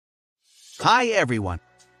Hi everyone.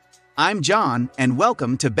 I'm John and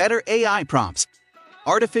welcome to Better AI Prompts.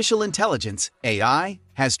 Artificial intelligence, AI,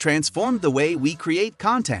 has transformed the way we create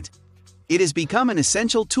content. It has become an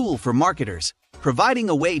essential tool for marketers, providing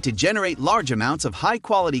a way to generate large amounts of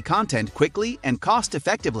high-quality content quickly and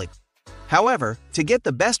cost-effectively. However, to get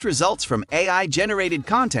the best results from AI-generated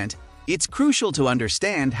content, it's crucial to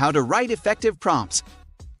understand how to write effective prompts.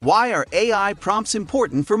 Why are AI prompts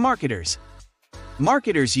important for marketers?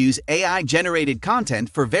 Marketers use AI-generated content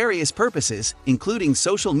for various purposes, including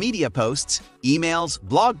social media posts, emails,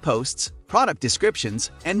 blog posts, product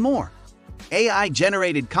descriptions, and more.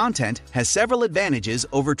 AI-generated content has several advantages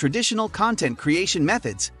over traditional content creation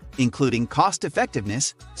methods, including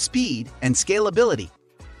cost-effectiveness, speed, and scalability.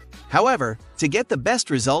 However, to get the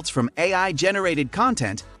best results from AI-generated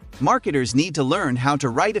content, marketers need to learn how to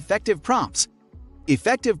write effective prompts.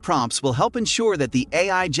 Effective prompts will help ensure that the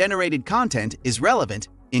AI-generated content is relevant,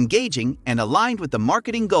 engaging, and aligned with the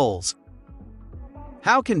marketing goals.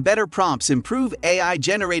 How can better prompts improve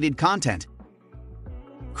AI-generated content?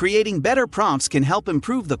 Creating better prompts can help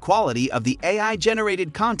improve the quality of the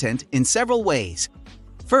AI-generated content in several ways.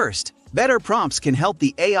 First, better prompts can help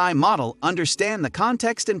the AI model understand the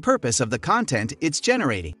context and purpose of the content it's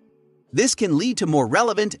generating. This can lead to more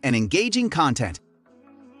relevant and engaging content.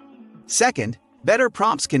 Second, better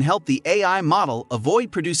prompts can help the AI model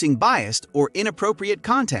avoid producing biased or inappropriate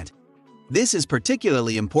content. This is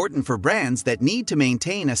particularly important for brands that need to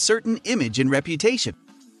maintain a certain image and reputation.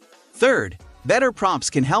 Third, better prompts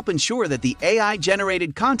can help ensure that the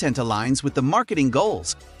AI-generated content aligns with the marketing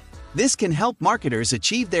goals. This can help marketers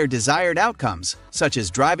achieve their desired outcomes, such as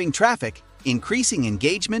driving traffic, increasing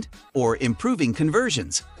engagement, or improving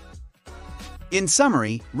conversions. In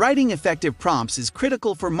summary, writing effective prompts is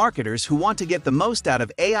critical for marketers who want to get the most out of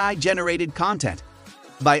AI-generated content.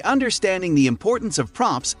 By understanding the importance of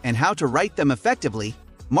prompts and how to write them effectively,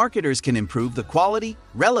 marketers can improve the quality,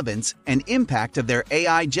 relevance, and impact of their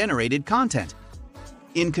AI-generated content.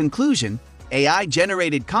 In conclusion,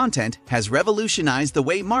 AI-generated content has revolutionized the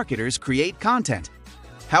way marketers create content.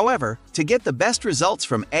 However, to get the best results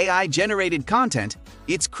from AI-generated content,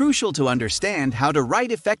 it's crucial to understand how to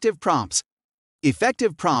write effective prompts.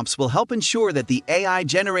 Effective prompts will help ensure that the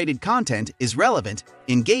AI-generated content is relevant,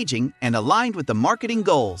 engaging, and aligned with the marketing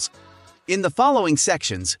goals. In the following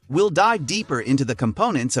sections, we'll dive deeper into the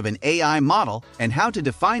components of an AI model and how to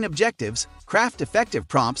define objectives, craft effective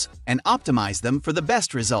prompts, and optimize them for the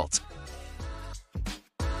best results.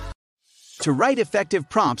 To write effective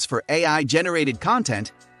prompts for AI-generated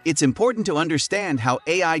content, it's important to understand how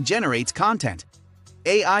AI generates content.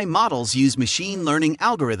 AI models use machine learning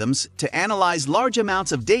algorithms to analyze large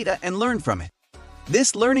amounts of data and learn from it.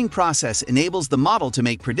 This learning process enables the model to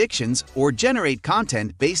make predictions or generate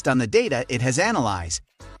content based on the data it has analyzed.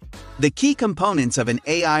 The key components of an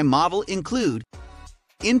AI model include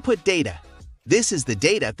input data. This is the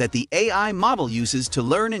data that the AI model uses to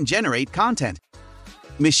learn and generate content.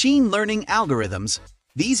 Machine learning algorithms.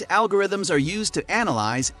 These algorithms are used to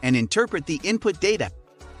analyze and interpret the input data.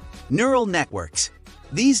 Neural networks.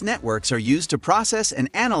 These networks are used to process and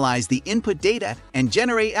analyze the input data and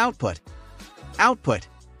generate output. Output.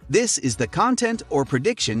 This is the content or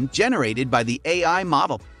prediction generated by the AI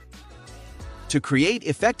model. To create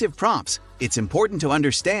effective prompts, it's important to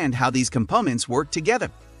understand how these components work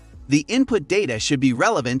together. The input data should be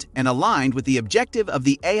relevant and aligned with the objective of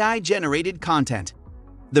the AI-generated content.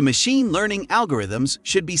 The machine learning algorithms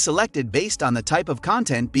should be selected based on the type of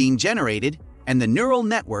content being generated, and the neural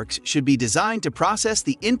networks should be designed to process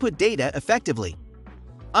the input data effectively.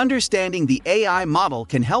 Understanding the AI model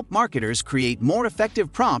can help marketers create more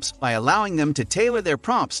effective prompts by allowing them to tailor their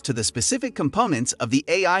prompts to the specific components of the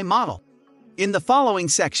AI model. In the following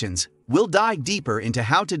sections, we'll dive deeper into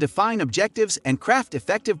how to define objectives and craft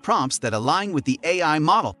effective prompts that align with the AI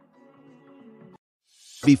model.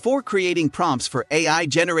 Before creating prompts for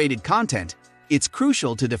AI-generated content, it's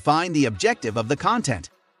crucial to define the objective of the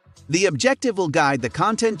content. The objective will guide the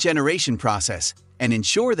content generation process and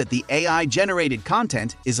ensure that the AI-generated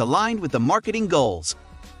content is aligned with the marketing goals.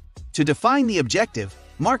 To define the objective,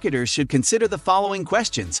 marketers should consider the following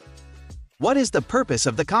questions. What is the purpose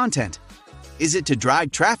of the content? Is it to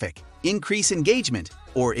drive traffic, increase engagement,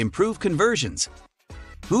 or improve conversions?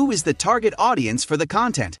 Who is the target audience for the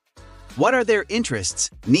content? What are their interests,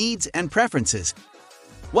 needs, and preferences?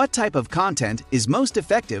 What type of content is most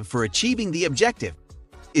effective for achieving the objective?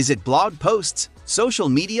 Is it blog posts, social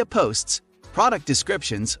media posts, product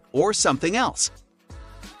descriptions, or something else?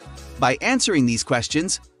 By answering these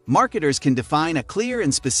questions, marketers can define a clear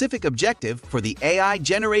and specific objective for the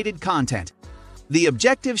AI-generated content. The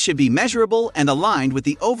objective should be measurable and aligned with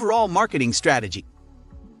the overall marketing strategy.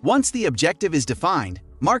 Once the objective is defined,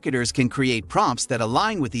 marketers can create prompts that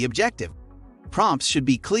align with the objective. Prompts should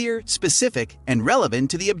be clear, specific, and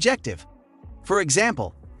relevant to the objective. For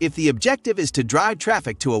example, if the objective is to drive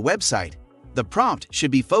traffic to a website, the prompt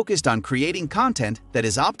should be focused on creating content that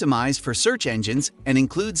is optimized for search engines and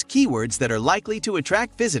includes keywords that are likely to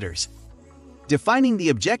attract visitors. Defining the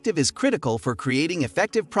objective is critical for creating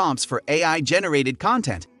effective prompts for AI-generated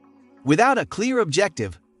content. Without a clear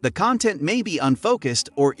objective, the content may be unfocused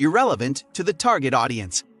or irrelevant to the target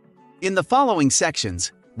audience. In the following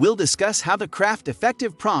sections, we'll discuss how to craft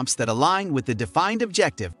effective prompts that align with the defined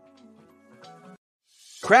objective.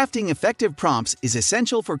 Crafting effective prompts is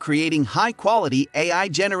essential for creating high-quality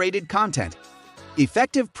AI-generated content.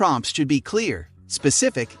 Effective prompts should be clear,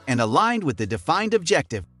 specific, and aligned with the defined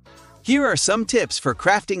objective. Here are some tips for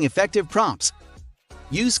crafting effective prompts.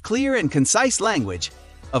 Use clear and concise language.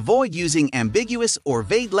 Avoid using ambiguous or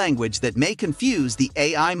vague language that may confuse the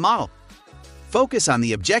AI model. Focus on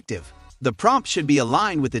the objective. The prompt should be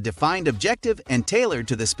aligned with the defined objective and tailored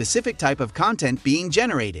to the specific type of content being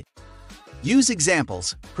generated. Use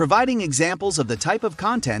examples. Providing examples of the type of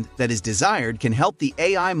content that is desired can help the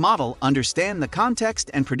AI model understand the context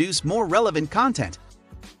and produce more relevant content.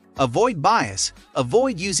 Avoid bias.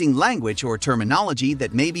 Avoid using language or terminology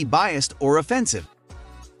that may be biased or offensive.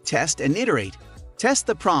 Test and iterate. Test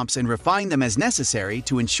the prompts and refine them as necessary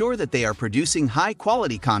to ensure that they are producing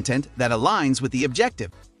high-quality content that aligns with the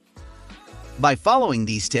objective. By following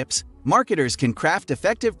these tips, marketers can craft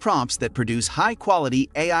effective prompts that produce high-quality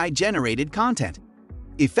AI-generated content.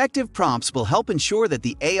 Effective prompts will help ensure that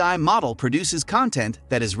the AI model produces content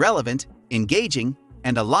that is relevant, engaging,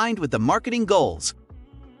 and aligned with the marketing goals.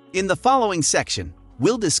 In the following section,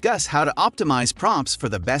 we'll discuss how to optimize prompts for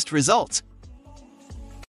the best results.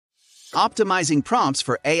 Optimizing prompts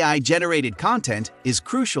for AI-generated content is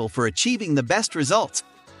crucial for achieving the best results.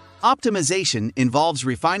 Optimization involves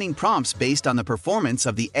refining prompts based on the performance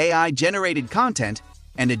of the AI-generated content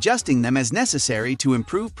and adjusting them as necessary to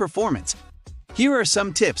improve performance. Here are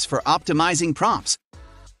some tips for optimizing prompts.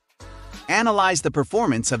 Analyze the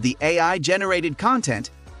performance of the AI-generated content.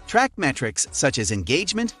 Track metrics such as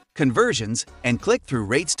engagement, conversions, and click-through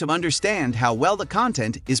rates to understand how well the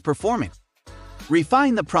content is performing.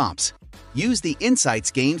 Refine the prompts. Use the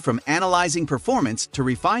insights gained from analyzing performance to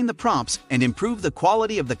refine the prompts and improve the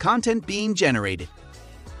quality of the content being generated.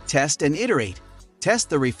 Test and iterate. Test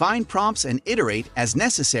the refined prompts and iterate as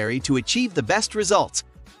necessary to achieve the best results.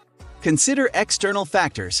 Consider external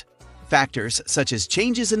factors. Factors such as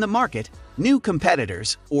changes in the market, new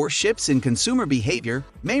competitors, or shifts in consumer behavior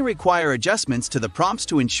may require adjustments to the prompts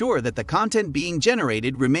to ensure that the content being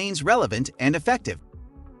generated remains relevant and effective.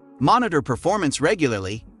 Monitor performance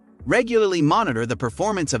regularly. Regularly monitor the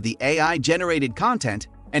performance of the AI-generated content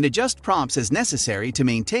and adjust prompts as necessary to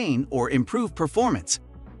maintain or improve performance.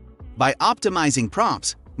 By optimizing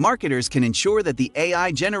prompts, marketers can ensure that the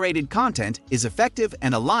AI-generated content is effective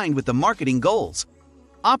and aligned with the marketing goals.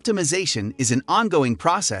 Optimization is an ongoing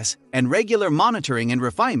process, and regular monitoring and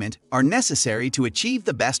refinement are necessary to achieve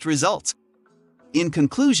the best results. In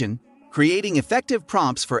conclusion, creating effective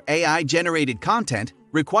prompts for AI-generated content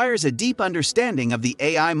requires a deep understanding of the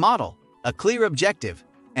AI model, a clear objective,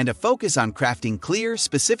 and a focus on crafting clear,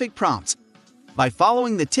 specific prompts. By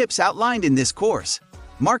following the tips outlined in this course,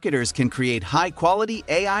 marketers can create high-quality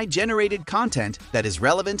AI-generated content that is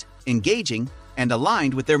relevant, engaging, and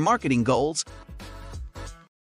aligned with their marketing goals,